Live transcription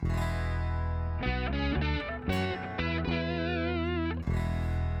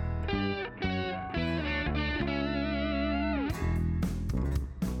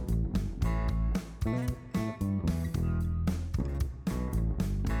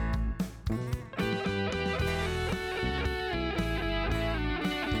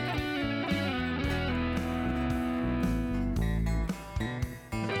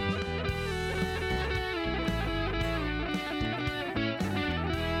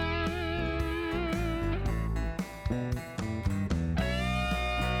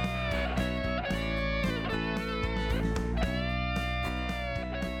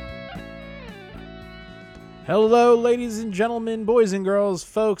Hello, ladies and gentlemen, boys and girls,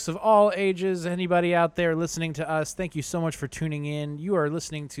 folks of all ages, anybody out there listening to us, thank you so much for tuning in. You are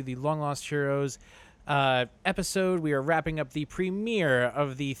listening to the Long Lost Heroes episode. We are wrapping up the premiere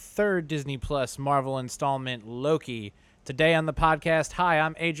of the third Disney Plus Marvel installment, Loki. Today on the podcast, hi,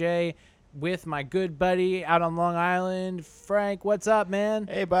 I'm AJ with my good buddy out on Long Island, Frank. What's up, man?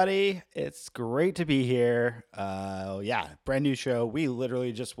 Hey, buddy. It's great to be here. Brand new show. We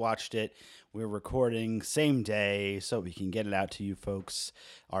literally just watched it. We're recording same day so we can get it out to you folks,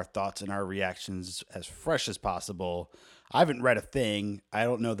 our thoughts and our reactions as fresh as possible. I haven't read a thing. I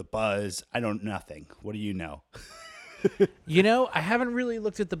don't know the buzz. I don't nothing. What do you know? I haven't really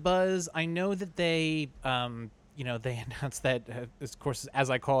looked at the buzz. I know that they they announced that, of course, as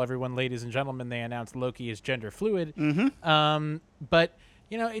I call everyone, ladies and gentlemen, they announced Loki is gender fluid. But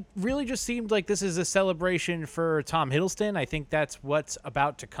it really just seemed like this is a celebration for Tom Hiddleston. I think that's what's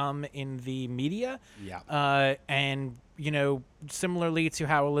about to come in the media. Yeah. And similarly to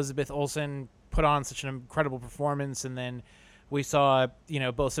how Elizabeth Olsen put on such an incredible performance, and then we saw,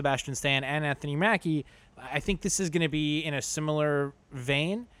 both Sebastian Stan and Anthony Mackie. I think this is going to be in a similar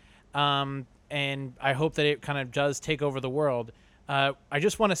vein. And I hope that it kind of does take over the world. I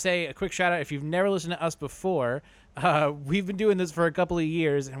just want to say a quick shout out. If you've never listened to us before, we've been doing this for a couple of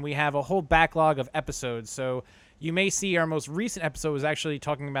years, and we have a whole backlog of episodes. So you may see our most recent episode was actually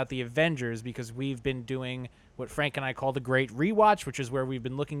talking about the Avengers, because we've been doing what Frank and I call the Great Rewatch, which is where we've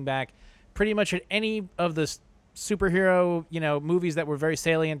been looking back pretty much at any of the superhero, movies that were very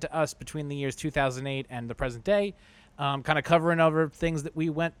salient to us between the years 2008 and the present day. Kind of covering over things that we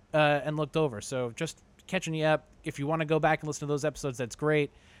went and looked over. So just catching you up. If you want to go back and listen to those episodes, that's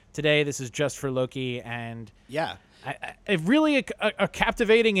great. Today, this is just for Loki, and Yeah. really a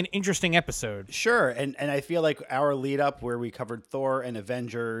captivating and interesting episode. Sure. And I feel like our lead up where we covered Thor and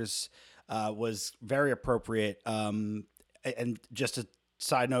Avengers was very appropriate. And just a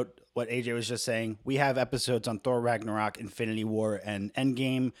side note, what AJ was just saying, we have episodes on Thor Ragnarok, Infinity War, and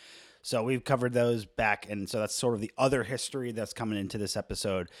Endgame. So we've covered those back, and so that's sort of the other history that's coming into this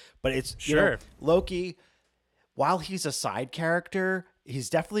episode. But it's Sure. Loki, while he's a side character, he's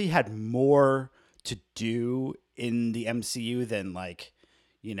definitely had more to do in the MCU than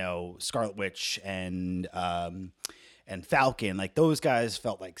Scarlet Witch and Falcon. Like, those guys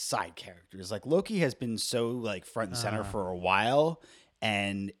felt like side characters. Like, Loki has been so front and center for a while,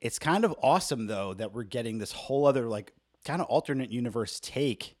 and it's kind of awesome though that we're getting this whole other kind of alternate universe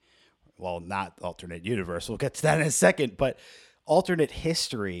take. Well, not alternate universe. We'll get to that in a second, but alternate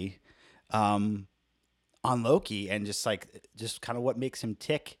history on Loki, and just kind of what makes him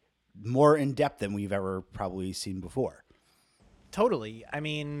tick more in depth than we've ever probably seen before. Totally. I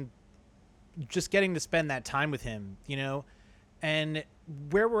mean, just getting to spend that time with him, and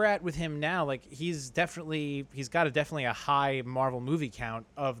where we're at with him now, he's got definitely a high Marvel movie count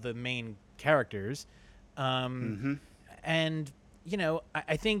of the main characters. And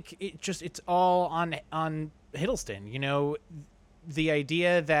I think it's all on Hiddleston. The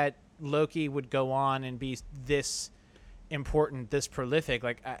idea that Loki would go on and be this important, this prolific,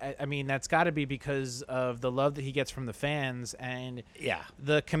 I mean, that's got to be because of the love that he gets from the fans, and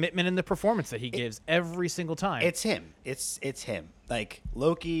the commitment and the performance that he gives every single time. It's him. It's him.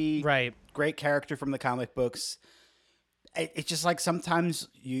 Loki, right? Great character from the comic books. It's just sometimes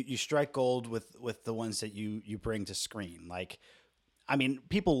you strike gold with the ones that you bring to screen. I mean,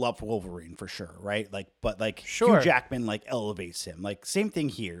 people love Wolverine for sure, right? Sure. Hugh Jackman elevates him. Same thing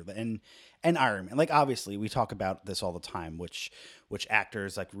here, and Iron Man. Obviously, we talk about this all the time, which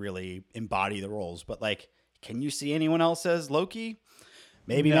actors really embody the roles. But can you see anyone else as Loki?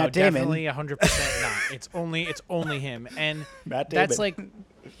 Maybe No, Matt Damon. definitely 100% not. It's only him, and Matt Damon. that's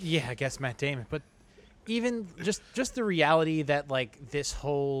I guess Matt Damon. But even just the reality that this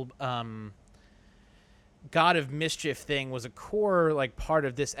whole God of Mischief thing was a core part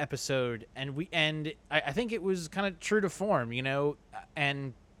of this episode, and I think it was kind of true to form,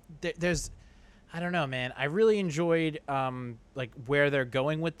 and there's, I don't know, man, I really enjoyed where they're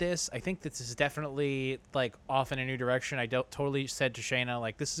going with this. I think this is definitely off in a new direction. I totally said to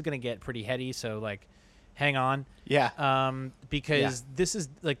Shayna, this is gonna get pretty heady, so hang on. Because this is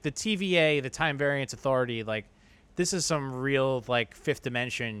the TVA, the Time Variance Authority, this is some real Fifth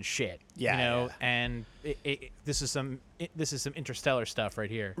Dimension shit, and this is some interstellar stuff right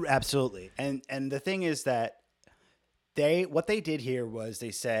here. Absolutely. And the thing is that what they did here was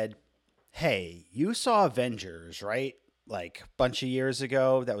they said, hey, you saw Avengers, right? A bunch of years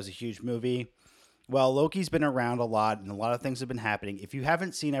ago. That was a huge movie. Well, Loki's been around a lot, and a lot of things have been happening. If you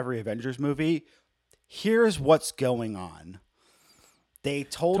haven't seen every Avengers movie, here's what's going on. They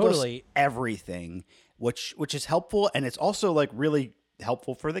told us everything. which is helpful, and it's also like really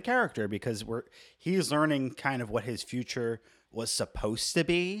helpful for the character because he's learning kind of what his future was supposed to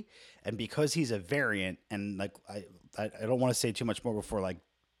be, and because he's a variant, and like I don't want to say too much more before like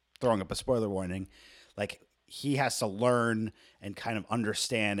throwing up a spoiler warning, like he has to learn and kind of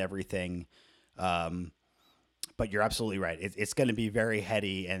understand everything. But you're absolutely right. It's going to be very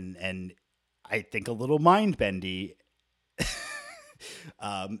heady and I think a little mind bendy.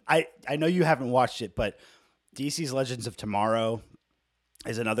 I know you haven't watched it, but DC's Legends of Tomorrow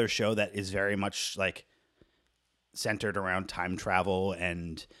is another show that is very much like centered around time travel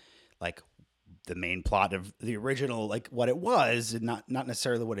and like the main plot of the original, like what it was, and not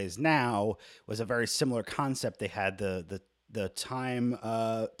necessarily what it is now, was a very similar concept. They had the time.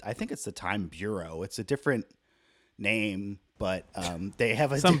 I think it's the Time Bureau. It's a different name, but they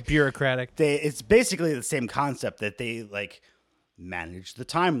have some bureaucratic. It's basically the same concept that they like manage the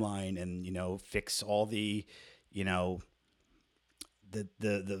timeline and fix all the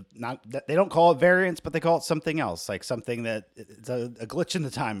the not they don't call it variants, but they call it something else, like something that it's a glitch in the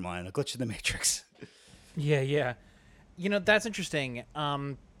timeline, a glitch in the matrix. Yeah. That's interesting.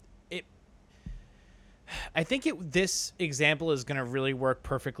 I think this example is going to really work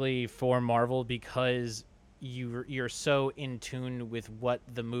perfectly for Marvel because you're so in tune with what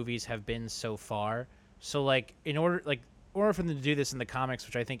the movies have been so far. So like in order for them to do this in the comics,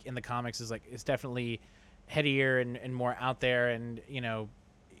 which I think in the comics is definitely headier and more out there, and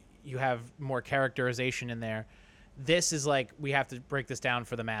you have more characterization in there. This is like we have to break this down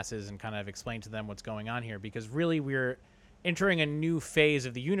for the masses and kind of explain to them what's going on here, because really we're entering a new phase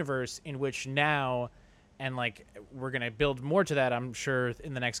of the universe in which now, and like we're going to build more to that, I'm sure,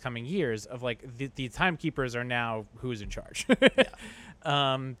 in the next coming years, of like the timekeepers are now who's in charge.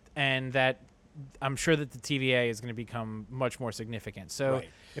 And that I'm sure that the TVA is going to become much more significant. So Right.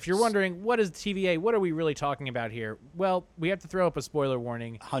 If you're wondering, what is the TVA? What are we really talking about here? Well, we have to throw up a spoiler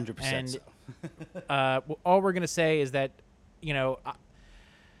warning. 100%. All we're going to say is that,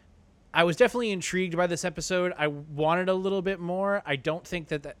 I was definitely intrigued by this episode. I wanted a little bit more. I don't think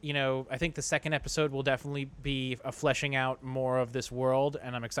that, I think the second episode will definitely be a fleshing out more of this world,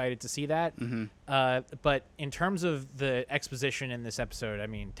 and I'm excited to see that. Mm-hmm. But in terms of the exposition in this episode, I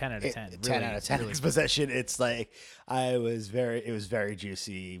mean, 10 out of 10. 10 out of 10 exposition. It's like it was very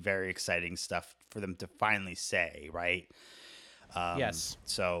juicy, very exciting stuff for them to finally say, right? Yes.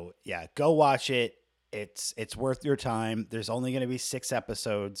 So yeah, go watch it. It's worth your time. There's only going to be 6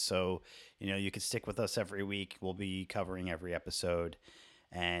 episodes, so you can stick with us every week. We'll be covering every episode,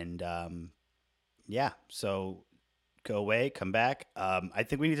 and yeah. So go away, come back. I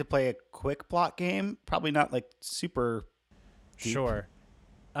think we need to play a quick plot game. Probably not like super deep. Sure.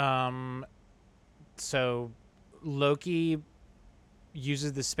 So Loki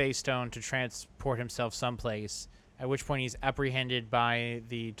uses the space stone to transport himself someplace, at which point he's apprehended by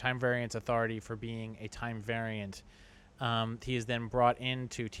the Time Variance Authority for being a time variant. He is then brought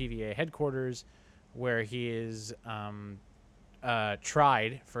into TVA headquarters, where he is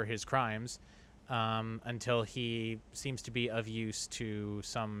tried for his crimes until he seems to be of use to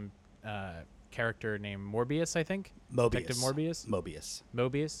some character named Morbius, I think. Mobius. Detective Morbius.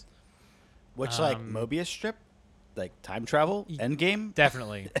 Mobius. Which like Mobius strip, like time travel, Endgame.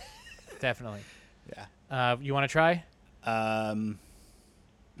 Definitely. Yeah. You want to try? I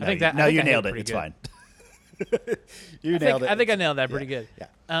think you nailed it. pretty It's good. fine. You nailed it. I think I nailed that pretty good.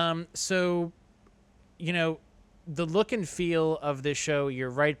 Yeah. So, the look and feel of this show, you're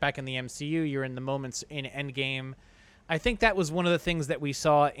right back in the MCU. You're in the moments in Endgame. I think that was one of the things that we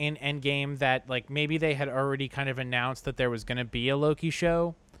saw in Endgame, that like maybe they had already kind of announced that there was going to be a Loki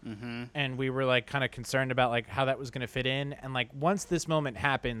show. Mm-hmm. And we were like kind of concerned about like how that was going to fit in. And like once this moment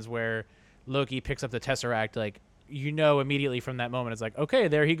happens where Loki picks up the Tesseract, like immediately from that moment, it's like, okay,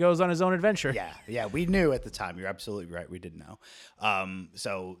 there he goes on his own adventure. Yeah, we knew at the time. You're absolutely right. We didn't know.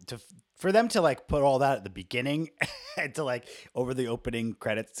 So for them to like put all that at the beginning and to like over the opening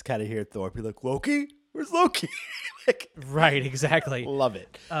credits kind of hear Thor be like, Loki? Where's Loki? Like, right, exactly. love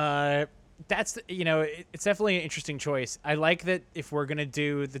it. That's it's definitely an interesting choice. I like that if we're gonna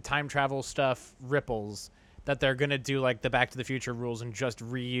do the time travel stuff, ripples, that they're gonna do like the Back to the Future rules and just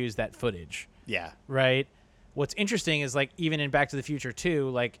reuse that footage. Yeah. Right. What's interesting is like even in Back to the Future 2,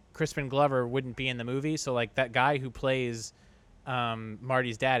 like Crispin Glover wouldn't be in the movie, so like that guy who plays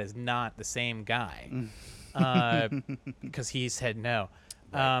Marty's dad is not the same guy because he said no.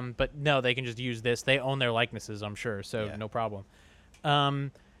 Right. But no, they can just use this. They own their likenesses, I'm sure, so no problem.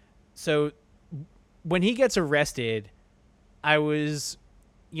 So when he gets arrested, I was,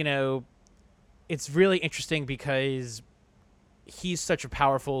 it's really interesting because he's such a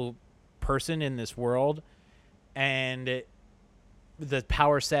powerful person in this world, and the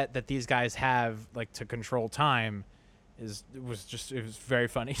power set that these guys have, like, to control time, it was very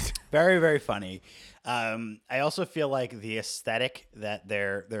funny. Very, very funny. I also feel like the aesthetic that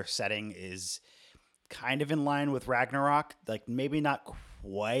they're setting is kind of in line with Ragnarok. Like, maybe not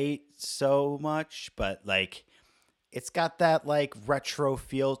quite so much, but like it's got that like retro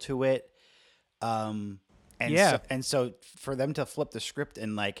feel to it. And Yeah. so for them to flip the script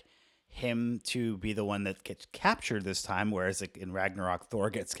and like him to be the one that gets captured this time, whereas like in Ragnarok Thor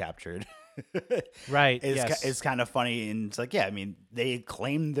gets captured. Right. It's Yes. it's kind of funny, and it's like, yeah, I mean, they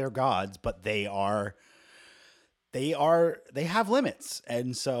claim they're gods, but they have limits,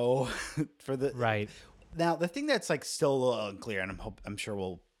 and so for the Right. now the thing that's like still a little unclear, and I'm sure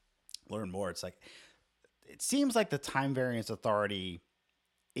we'll learn more. It's like it seems like the Time Variance Authority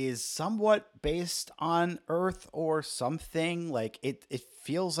is somewhat based on Earth or something. Like it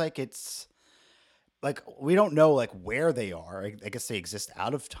feels like it's like we don't know like where they are. I guess they exist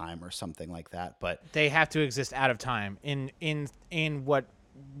out of time or something like that. But They have to exist out of time in what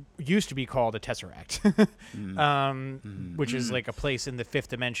used to be called a tesseract, which is like a place in the fifth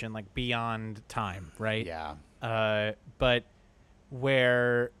dimension, like beyond time, right? yeah, But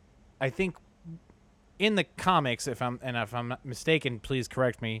where I think in the comics, if I'm not mistaken, please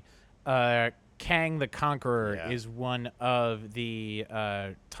correct me. Kang the Conqueror Yeah. is one of the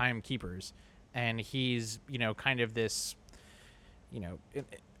timekeepers, and he's kind of this,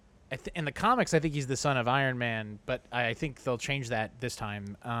 in the comics, I think he's the son of Iron Man, but I think they'll change that this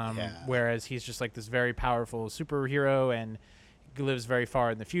time. Whereas he's just like this very powerful superhero and lives very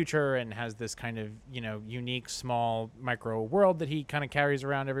far in the future and has this kind of unique small micro world that he kind of carries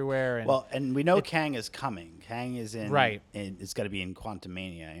around everywhere. And well, and we know Kang is coming. Kang is in Right. It's got to be in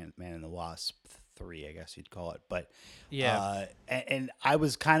Quantumania, Ant-Man and the Wasp 3, I guess you'd call it. But Yeah. and I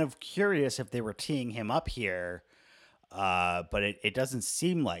was kind of curious if they were teeing him up here. But it doesn't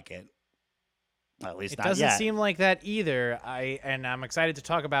seem like it. At least It not doesn't yet. seem like that either. I'm excited to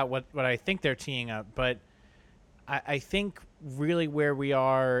talk about what I think they're teeing up, but I think really where we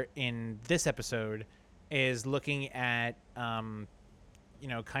are in this episode is looking at kind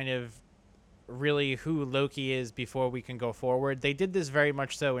of really who Loki is before we can go forward. They did this very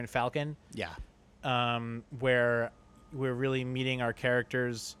much so in Falcon, Yeah. where we're really meeting our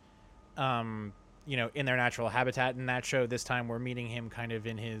characters in their natural habitat in that show. This time we're meeting him kind of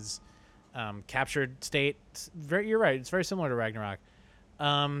in his captured state. You're right. It's very similar to Ragnarok.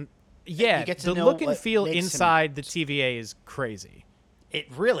 Yeah, You get to the know look and what feel makes him- inside the TVA is crazy. It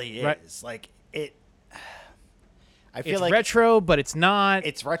really is. Right. Like it. I feel It's like retro, but it's not.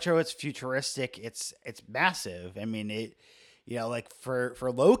 it's retro. It's futuristic. It's massive. I mean, it. Like for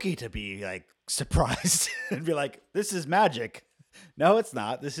Loki to be like surprised and be like, "This is magic." No, it's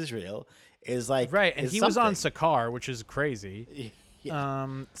not. This is real. Is like Right, and is he was on something. Sakaar, which is crazy. Yeah.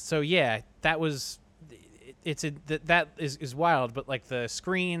 So yeah, that was. That is wild, but like the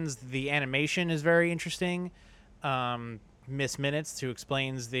screens, the animation is very interesting. Miss Minutes, who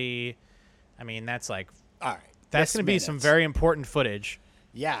explains that's like All right. that's going to be some very important footage.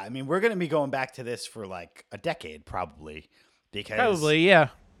 Yeah, I mean, we're going to be going back to this for like a decade probably because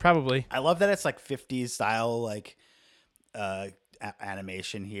Probably. I love that it's like 50s style like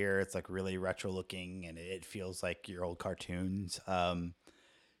animation here. It's like really retro looking and it feels like your old cartoons.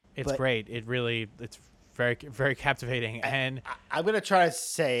 It's But- great. It's very very captivating, and I'm going to try to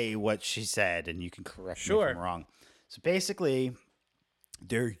say what she said and you can correct me Sure. if I'm wrong. So basically,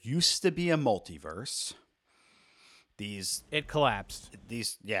 there used to be a multiverse. it collapsed.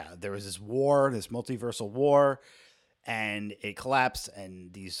 There was this war, this multiversal war, and it collapsed,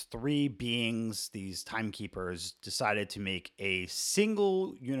 and these three beings, these timekeepers, decided to make a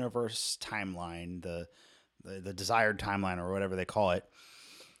single universe timeline, the desired timeline or whatever they call it.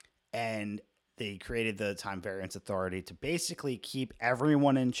 And they created the Time Variance Authority to basically keep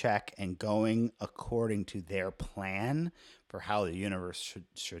everyone in check and going according to their plan for how the universe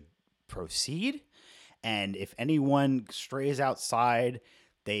should proceed. And if anyone strays outside,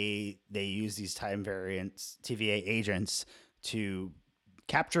 they use these Time Variance TVA agents to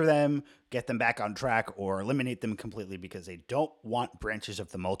capture them, get them back on track, or eliminate them completely because they don't want branches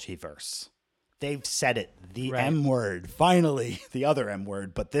of the multiverse. They've said it, the Right. M word, finally, the other M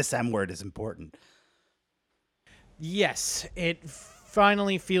word, but this M word is important. Yes, it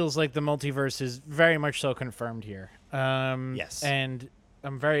finally feels like the multiverse is very much so confirmed here. Yes. and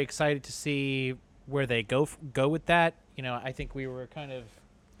I'm very excited to see where they go with that. I think we were kind of,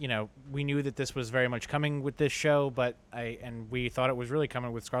 we knew that this was very much coming with this show, but we thought it was really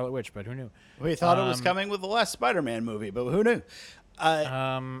coming with Scarlet Witch, but who knew? We thought it was coming with the last Spider-Man movie, but who knew?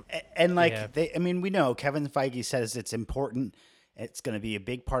 And like Yeah. I mean, we know Kevin Feige says it's important. It's going to be a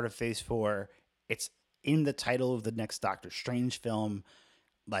big part of Phase 4. It's in the title of the next Doctor Strange film.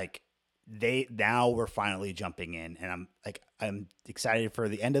 Like now we're finally jumping in, and I'm excited for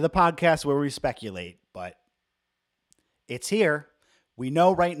the end of the podcast where we speculate, but it's here. We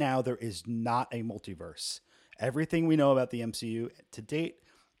know right now there is not a multiverse. Everything we know about the MCU to date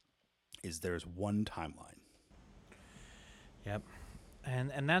is there's one timeline. Yep.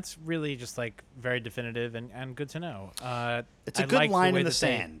 And that's really just like very definitive and good to know. It's a I good like line way in the that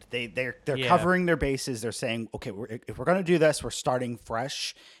sand. They're Yeah. covering their bases. They're saying, okay, if we're going to do this, we're starting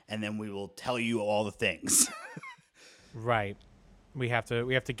fresh, and then we will tell you all the things. Right. We have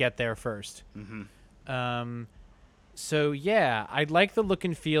to get there 1st. So yeah, I like the look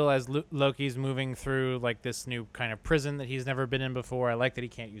and feel as Loki's moving through like this new kind of prison that he's never been in before. I like that he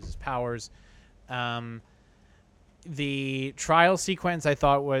can't use his powers. The trial sequence I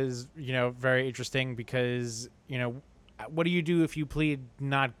thought was, very interesting because, what do you do if you plead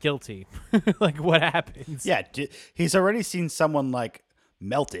not guilty? Like, what happens? Yeah, he's already seen someone like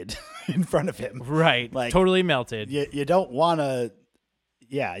melted in front of him. Right. Like, totally melted. You don't want to.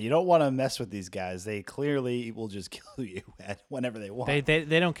 Yeah, you don't want to mess with these guys. They clearly will just kill you whenever they want. They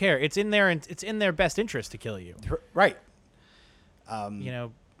don't care. It's in their best interest to kill you. Right.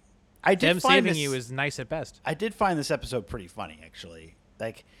 I did Them find saving this, you is nice at best. I did find this episode pretty funny, actually.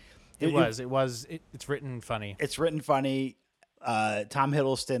 Like, It's written funny. it's written funny. Tom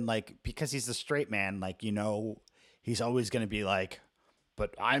Hiddleston, like, because he's the straight man, like, he's always going to be like,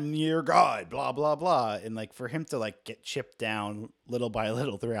 but I'm your god, blah, blah, blah. And like, for him to like get chipped down little by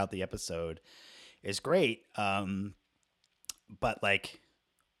little throughout the episode is great. But like,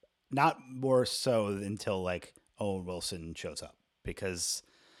 not more so until like Owen Wilson shows up, because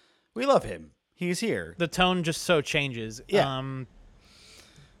we love him. He's here. The tone just so changes. Yeah.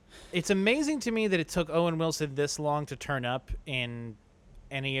 It's amazing to me that it took Owen Wilson this long to turn up in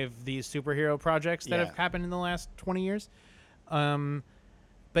any of these superhero projects that have happened in the last 20 years.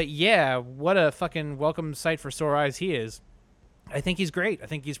 But yeah, what a fucking welcome sight for sore eyes he is. I think he's great. I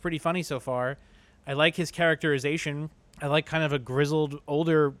think he's pretty funny so far. I like his characterization. I like kind of a grizzled,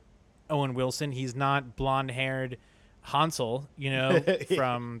 older Owen Wilson. He's not blonde-haired Hansel,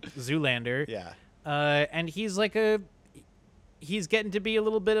 from Zoolander. Yeah. And he's he's getting to be a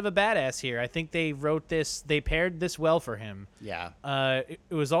little bit of a badass here. I think they paired this well for him. Yeah. It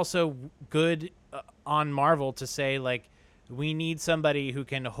was also good on Marvel to say, like, we need somebody who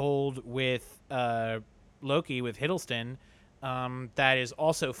can hold with Loki, with Hiddleston, that is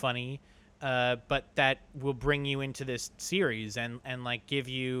also funny, but that will bring you into this series and like give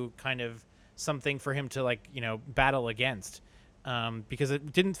you kind of something for him to like battle against, because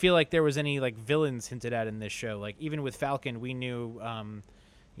it didn't feel like there was any like villains hinted at in this show. Like even with Falcon, we knew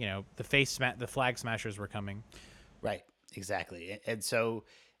the flag smashers were coming. Right, exactly. And so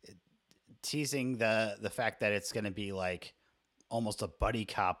teasing the fact that it's going to be like almost a buddy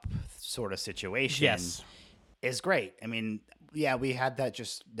cop sort of situation, yes, is great. I mean, yeah, we had that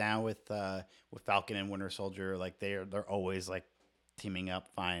just now with Falcon and Winter Soldier. Like they're always like teaming up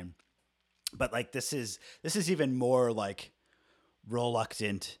fine. But like this is even more like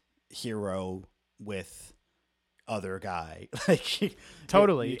reluctant hero with other guy. Like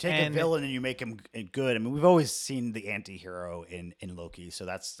totally. you take a villain and you make him good. I mean, we've always seen the anti-hero in Loki, so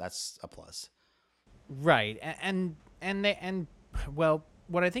that's a plus. Right. And well,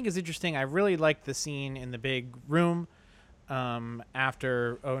 what I think is interesting, I really like the scene in the big room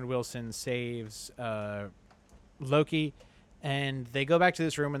after Owen Wilson saves Loki. And they go back to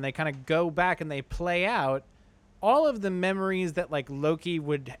this room and they kind of go back and they play out all of the memories that like Loki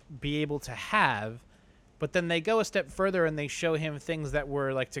would be able to have, but then they go a step further and they show him things that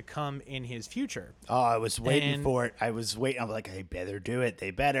were like to come in his future. Oh, I was waiting for it. I was waiting. I'm like, they better do it. They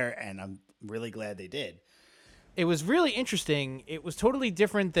better. And I'm really glad they did. It was really interesting. It was totally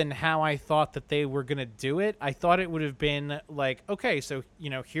different than how I thought that they were going to do it. I thought it would have been like, okay, so,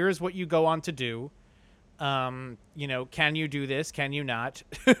 here's what you go on to do. Can you do this? Can you not?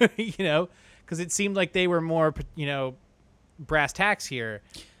 Because it seemed like they were more, brass tacks here.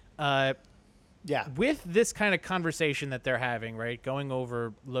 Yeah. With this kind of conversation that they're having, right, going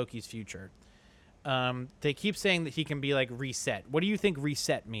over Loki's future, they keep saying that he can be like reset. What do you think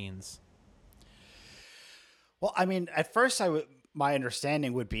reset means? Well, I mean, at first my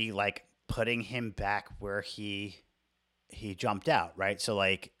understanding would be like putting him back where he jumped out, right? So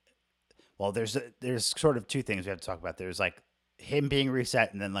like, well, there's sort of two things we have to talk about. There's like him being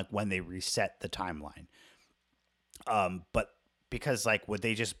reset, and then like when they reset the timeline. But because like would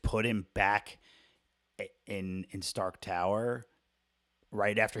they just put him back in Stark Tower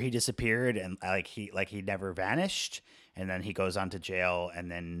right after he disappeared, and he never vanished, and then he goes on to jail,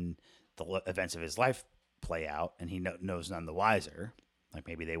 and then the events of his life play out, and he knows none the wiser. Like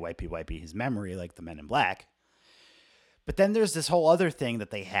maybe they wipey his memory, like the Men in Black. But then there's this whole other thing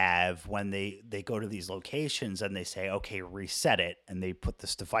that they have when they go to these locations and they say, okay, reset it. And they put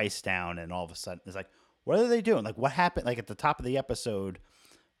this device down, and all of a sudden it's like, what are they doing? Like, what happened? Like at the top of the episode,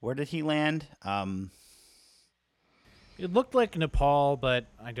 where did he land? It looked like Nepal, but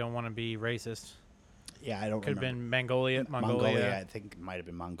I don't want to be racist. Yeah, I don't Could have remember. been Mongolia. I think it might have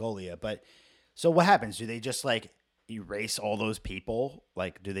been Mongolia. But so what happens? Do they just like erase all those people?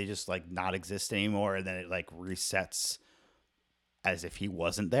 Like, do they just like not exist anymore? And then it like resets as if he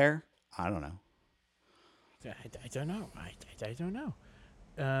wasn't there? I don't know. I don't know. I don't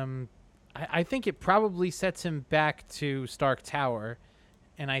know. I think it probably sets him back to Stark Tower.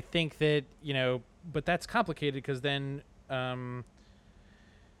 And I think that, but that's complicated because then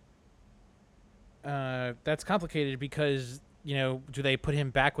that's complicated because, do they put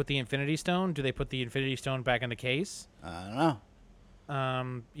him back with the Infinity Stone? Do they put the Infinity Stone back in the case? I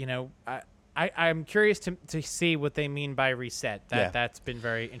don't know. I'm curious to see what they mean by reset. That's been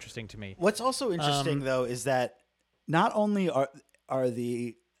very interesting to me. What's also interesting though is that not only are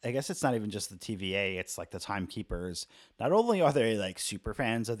the, I guess it's not even just the TVA, it's like the Timekeepers. Not only are they like super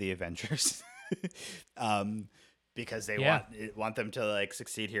fans of the Avengers, because they want them to like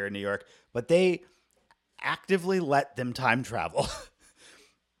succeed here in New York, but they actively let them time travel.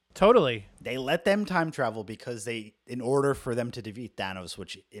 Totally. They let them time travel because in order for them to defeat Thanos,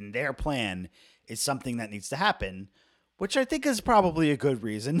 which in their plan is something that needs to happen, which I think is probably a good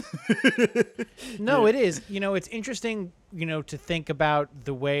reason. No, it is. It's interesting, to think about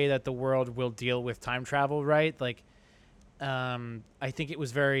the way that the world will deal with time travel, right? Like, I think it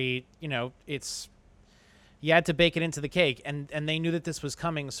was very, it's, you had to bake it into the cake, and they knew that this was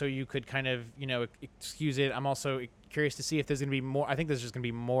coming, so you could kind of, excuse it. I'm also curious to see if there's going to be more. I think there's just going to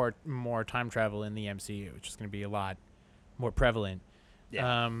be more time travel in the MCU, which is going to be a lot more prevalent.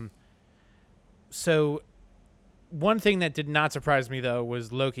 Yeah. So one thing that did not surprise me, though,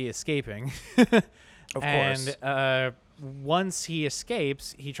 was Loki escaping. Of course. And once he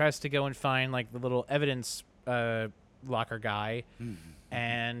escapes, he tries to go and find like the little evidence locker guy,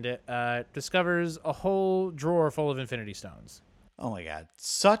 and discovers a whole drawer full of Infinity Stones. Oh my God.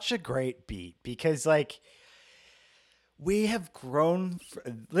 Such a great beat, because like we have grown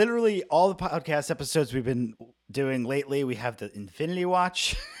literally all the podcast episodes we've been doing lately. We have the Infinity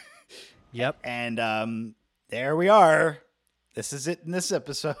Watch. Yep. And there we are. This is it in this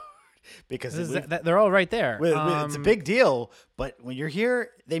episode. Because they're all right there. It's a big deal, but when you're here,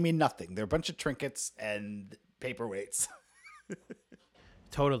 they mean nothing. They're a bunch of trinkets and paperweights.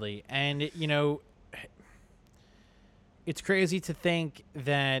 Totally. And, it's crazy to think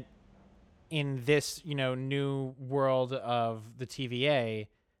that in this, new world of the TVA,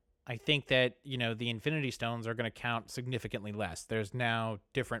 I think that, the Infinity Stones are going to count significantly less. There's now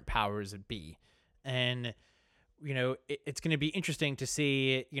different powers at B. And, it's going to be interesting to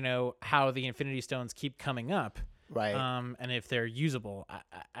see, how the Infinity Stones keep coming up. Right. And if they're usable.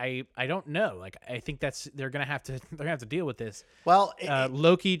 I don't know. Like, I think they're going to have to deal with this. Well,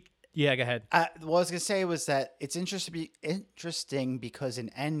 Loki. Yeah, go ahead. What I was going to say was that it's interesting because in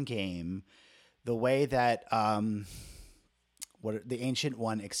Endgame, the way that what the Ancient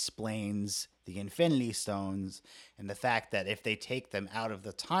One explains the Infinity Stones and the fact that if they take them out of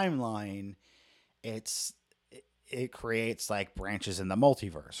the timeline, it creates like branches in the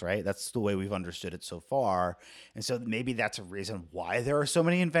multiverse, right? That's the way we've understood it so far. And so maybe that's a reason why there are so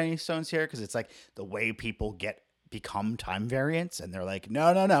many Infinity Stones here, because it's like the way people become time variants, and they're like,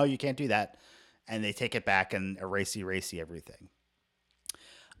 no, you can't do that. And they take it back and erase everything.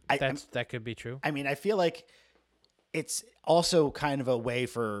 That could be true. I mean, I feel like it's also kind of a way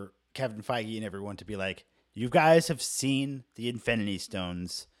for Kevin Feige and everyone to be like, you guys have seen the Infinity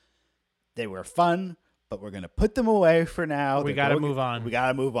Stones. They were fun, but we're going to put them away for now. We got to move on. We got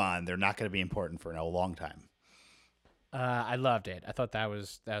to move on. They're not going to be important for a long time. I loved it. I thought that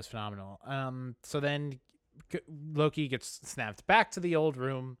was phenomenal. So then Loki gets snapped back to the old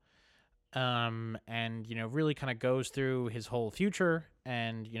room, and really kind of goes through his whole future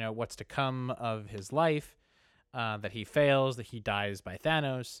and what's to come of his life, that he fails, that he dies by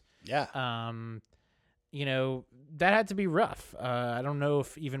Thanos. Yeah. That had to be rough. I don't know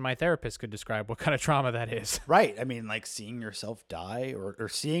if even my therapist could describe what kind of trauma that is. Right. I mean, like seeing yourself die, or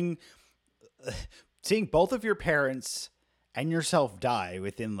seeing both of your parents and yourself die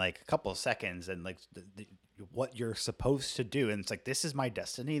within like a couple of seconds, and like what you're supposed to do. And it's like, this is my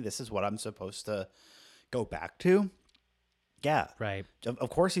destiny. This is what I'm supposed to go back to. Yeah. Right. Of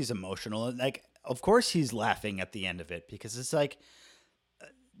course he's emotional. And like, of course he's laughing at the end of it because it's like,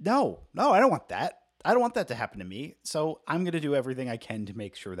 no, I don't want that. I don't want that to happen to me. So I'm going to do everything I can to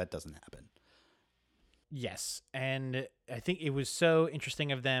make sure that doesn't happen. Yes, and I think it was so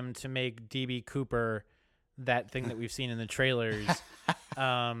interesting of them to make DB Cooper that thing that we've seen in the trailers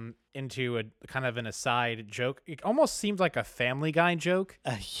into a kind of an aside joke. It almost seemed like a Family Guy joke,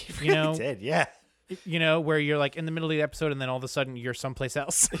 He you really know, did. Yeah. where you're like in the middle of the episode and then all of a sudden you're someplace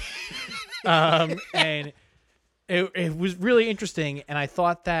else. And it was really interesting, and I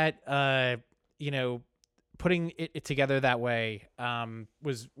thought that putting it together that way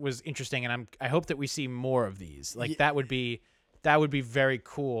was interesting, and I hope that we see more of these. Like that would be very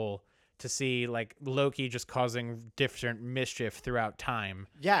cool to see, like Loki just causing different mischief throughout time.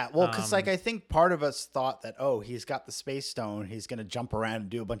 Yeah, well, because like I think part of us thought that he's got the space stone, he's gonna jump around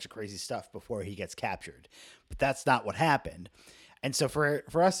and do a bunch of crazy stuff before he gets captured, but that's not what happened. And so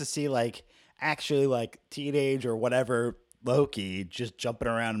for us to see like actually like teenage or whatever Loki just jumping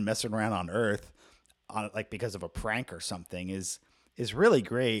around and messing around on Earth on like because of a prank or something is really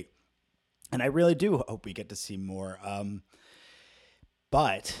great, and I really do hope we get to see more.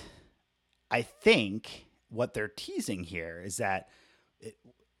 But I think what they're teasing here is that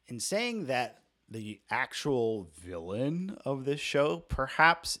in saying that the actual villain of this show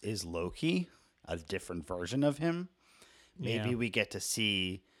perhaps is Loki, a different version of him. Maybe we get to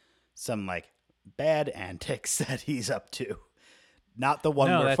see some like bad antics that he's up to, not the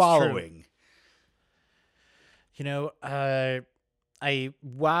one we're following. True.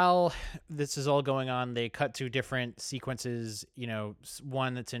 While this is all going on, they cut to different sequences.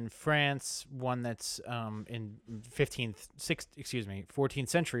 One that's in France, one that's in 14th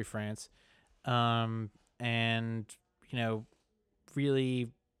century France, and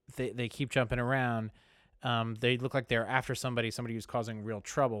really they keep jumping around. They look like they're after somebody who's causing real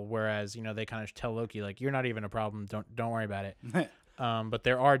trouble. Whereas they kind of tell Loki like, you're not even a problem. Don't worry about it. But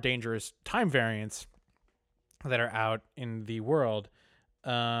there are dangerous time variants that are out in the world.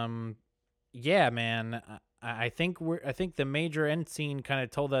 Yeah, man. I think the major end scene kind of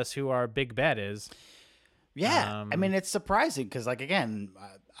told us who our big bet is. Yeah, I mean it's surprising because like again,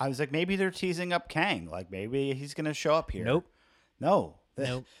 I was like maybe they're teasing up Kang, like maybe he's gonna show up here. Nope. No.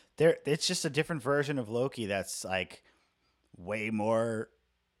 It's just a different version of Loki that's like way more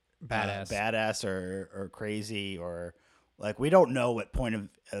badass or crazy, or like we don't know what point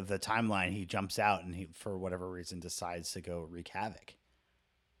of the timeline he jumps out and he for whatever reason decides to go wreak havoc.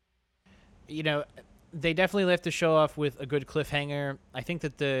 They definitely left the show off with a good cliffhanger. I think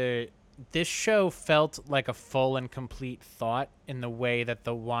that this show felt like a full and complete thought in the way that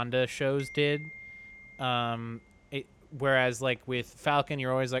the Wanda shows did. Whereas like with Falcon,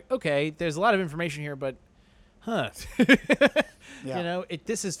 you're always like, okay, there's a lot of information here, but Yeah.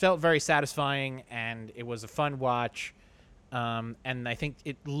 this has felt very satisfying, and it was a fun watch. And I think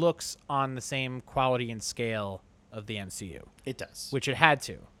it looks on the same quality and scale of the MCU. It does. Which it had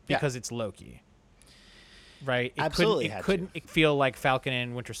to, because it's Loki. Right? It couldn't feel like Falcon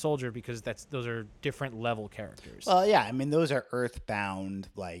and Winter Soldier because those are different level characters. Well, yeah, I mean those are earthbound,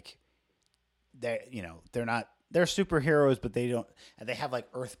 like they're superheroes, but they have like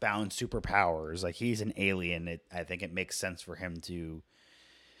earthbound superpowers. Like he's an alien. I think it makes sense for him to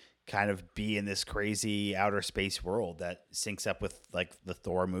kind of be in this crazy outer space world that syncs up with like the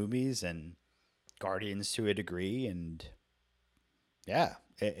Thor movies and Guardians to a degree. And yeah,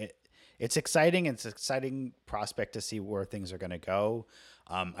 it's exciting. It's an exciting prospect to see where things are going to go.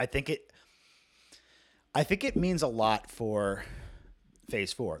 I think it means a lot for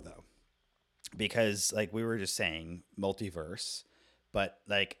Phase 4 though, because like we were just saying multiverse, but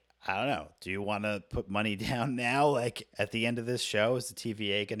like, I don't know. Do you want to put money down now? Like at the end of this show, is the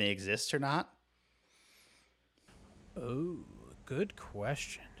TVA going to exist or not? Oh, good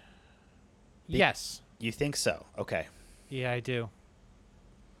question. Yes. You think so? Okay. Yeah, I do.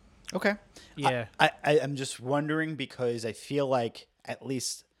 Okay. Yeah. I'm just wondering because I feel like at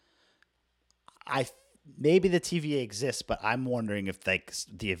least maybe the TVA exists, but I'm wondering if like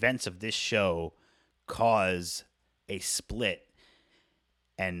the events of this show cause a split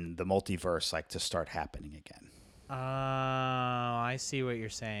and the multiverse like to start happening again. Oh, I see what you're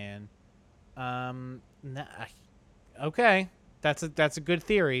saying. Okay, that's a good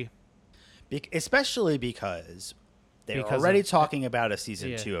theory. Especially because they're already talking about a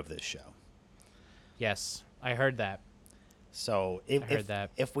season 2 of this show. Yes, I heard that. So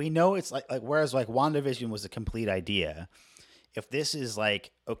if we know it's like whereas like WandaVision was a complete idea, if this is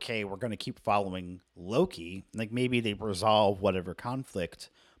like, okay, we're going to keep following Loki, like maybe they resolve whatever conflict,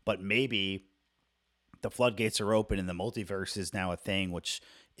 but maybe the floodgates are open and the multiverse is now a thing, which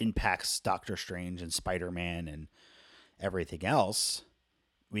impacts Doctor Strange and Spider-Man and everything else,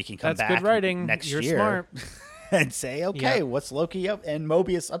 we can come That's back good writing. next You're year smart. and say, okay, Yeah. what's Loki up and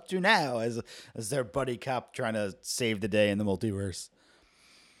Mobius up to now as their buddy cop trying to save the day in the multiverse?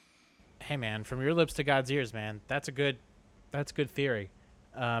 Hey man, from your lips to God's ears, man. That's a good theory.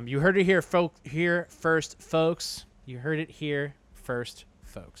 You heard it here first, folks. You heard it here first,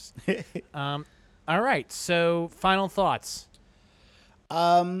 folks. All right. So, final thoughts.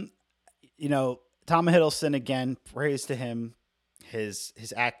 Tom Hiddleston again. Praise to him.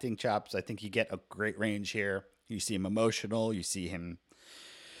 His acting chops. I think you get a great range here. You see him emotional. You see him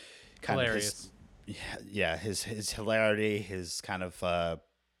kind Hilarious. of his hilarity. His kind of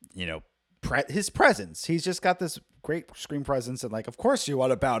his presence. He's just got this great screen presence, and like, of course, you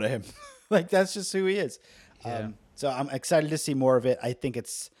want to bow to him. Like that's just who he is. Yeah. So I'm excited to see more of it. I think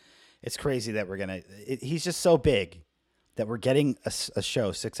it's crazy that he's just so big that we're getting a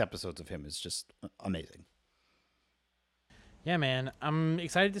show. 6 episodes of him is just amazing. Yeah, man. I'm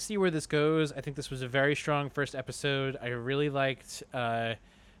excited to see where this goes. I think this was a very strong first episode. I really liked the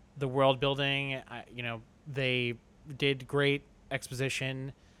world building. They did great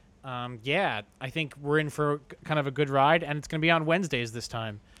exposition. I think we're in for kind of a good ride, and it's going to be on Wednesdays this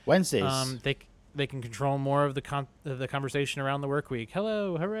time. Wednesdays. They can control more of the conversation around the work week.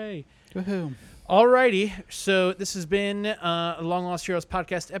 Hello, hooray! Woohoo. Alrighty, so this has been a Long Lost Heroes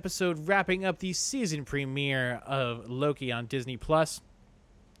podcast episode wrapping up the season premiere of Loki on Disney+.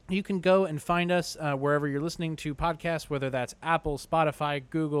 You can go and find us wherever you're listening to podcasts, whether that's Apple, Spotify,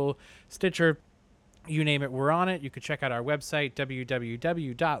 Google, Stitcher, you name it, we're on it. You could check out our website,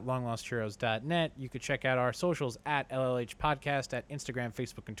 www.longlostheroes.net. You could check out our socials at LLH Podcast at Instagram,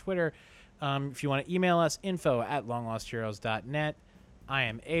 Facebook, and Twitter. If you want to email us, info@longlostheroes.net. I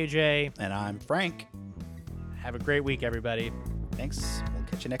am AJ. And I'm Frank. Have a great week, everybody. Thanks. We'll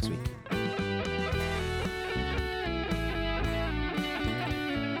catch you next week.